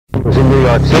was in New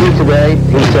York City today.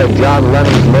 He said John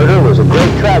Lennon's murder was a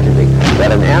great tragedy,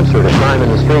 that an answer to crime in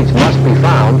the streets must be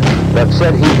found, but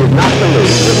said he did not believe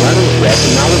that Lennon's death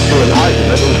amounted to an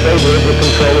argument in favor of the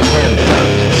control of handguns.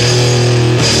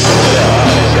 Well,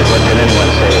 I said, what can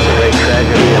anyone say? It's a great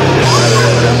tragedy, and it's just another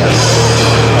evidence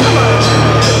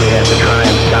that we have to try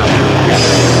and stop it.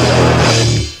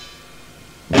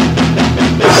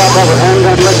 Stop all the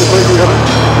handgun legislation,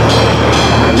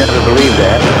 I never believed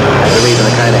that. I believe in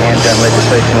the kind of handgun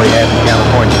legislation we have in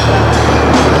California.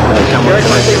 When someone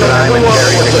commits a crime and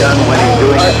carries a gun when he's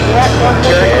doing it,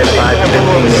 he has 5 to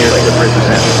 15 years of prison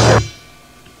sentence.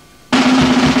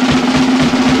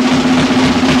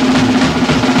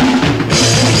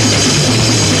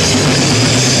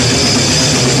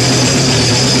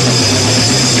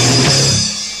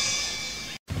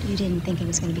 You didn't think it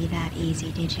was going to be that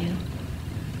easy, did you?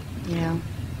 You know,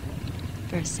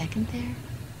 for a second there?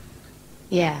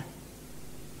 Yeah,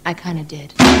 I kind of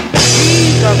did.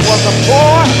 Jesus was a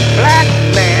poor black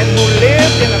man who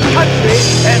lived in a country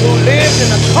and who lived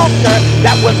in a culture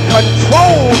that was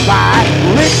controlled by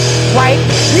rich white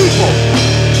people.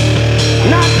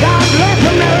 Not God bless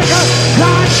America,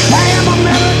 God damn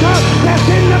America, that's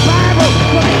in the Bible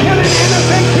for killing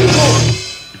innocent people.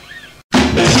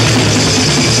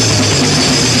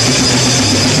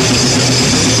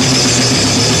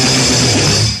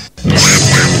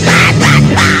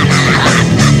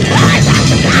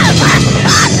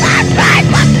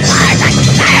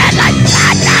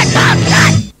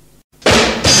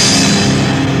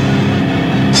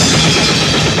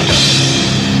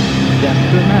 Death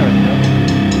to America.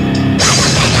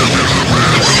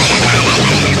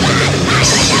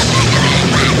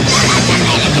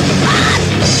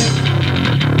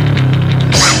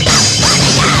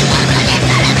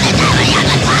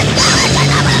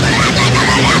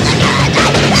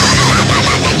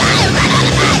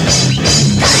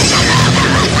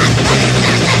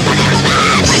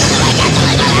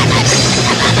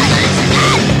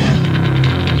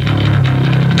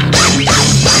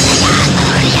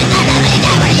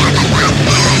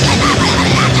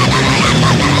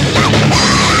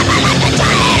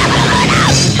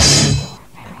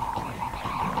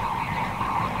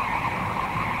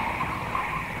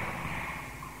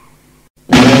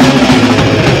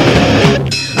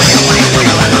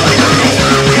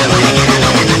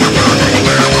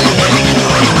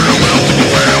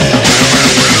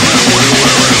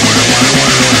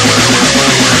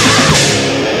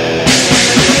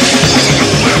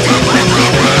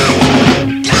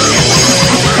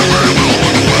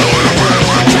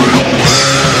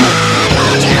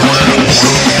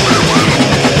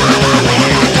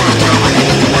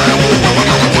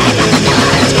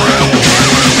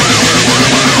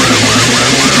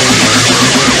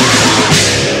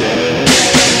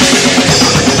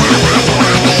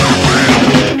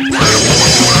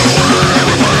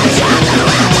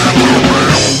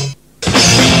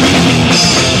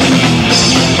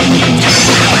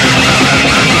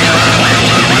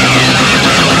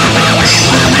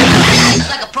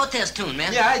 Tune,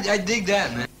 man. Yeah, I dig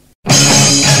that, man.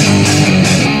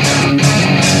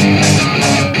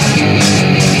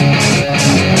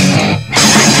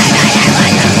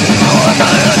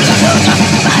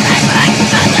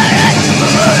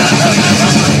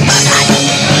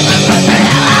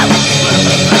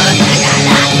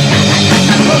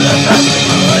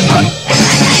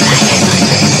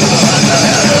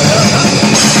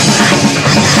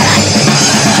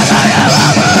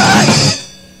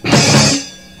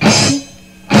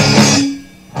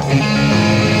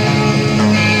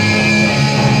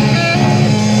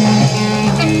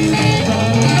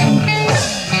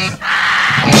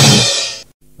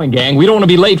 Gang, we don't want to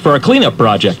be late for our cleanup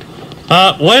project.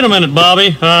 Wait a minute,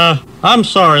 Bobby. I'm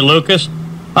sorry, Lucas.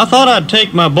 I thought I'd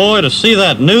take my boy to see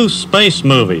that new space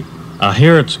movie. I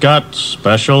hear it's got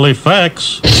special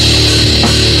effects.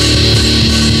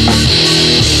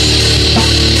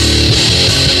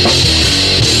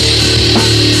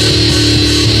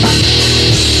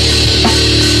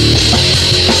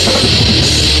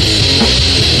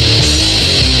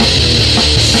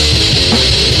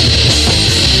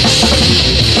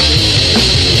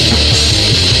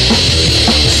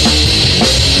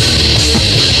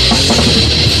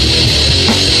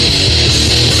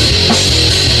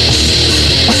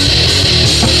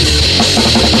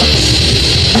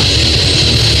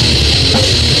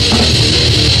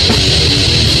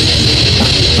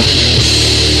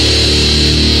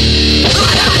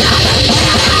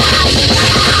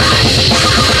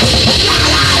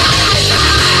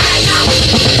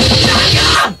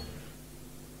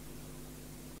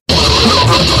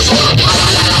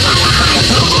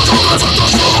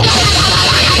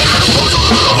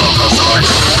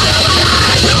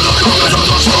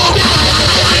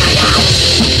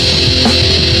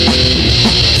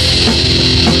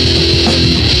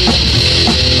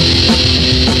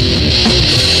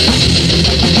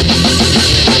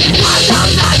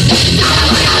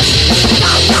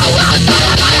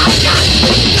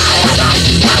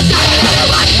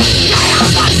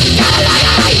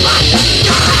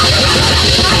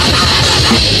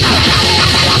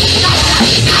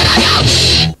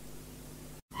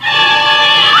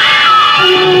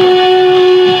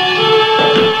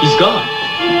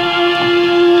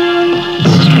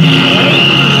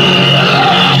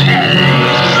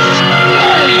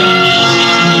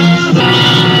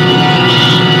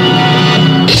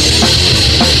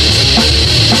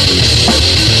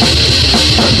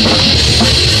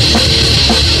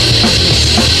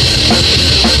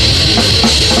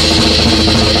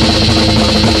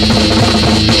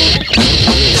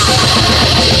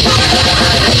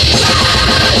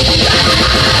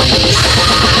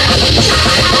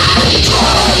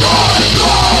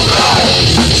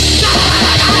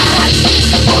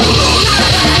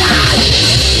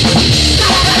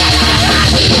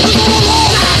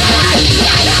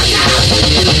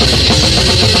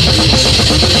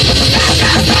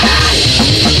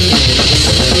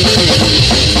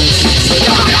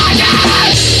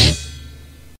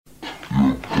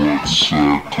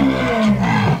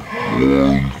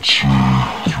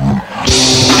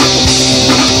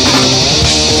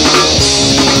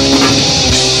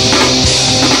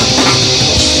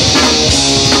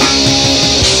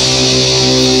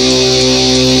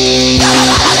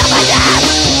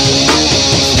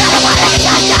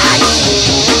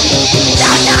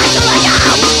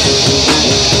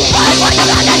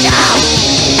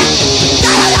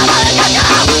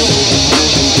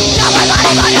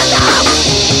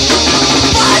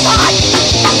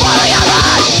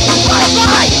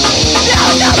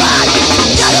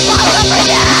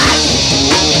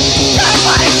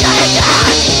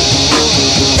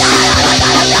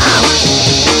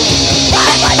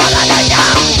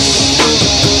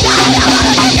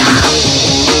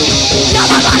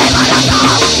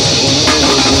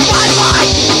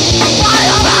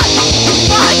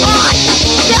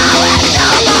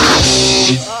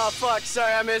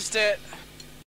 Sorry, I missed it.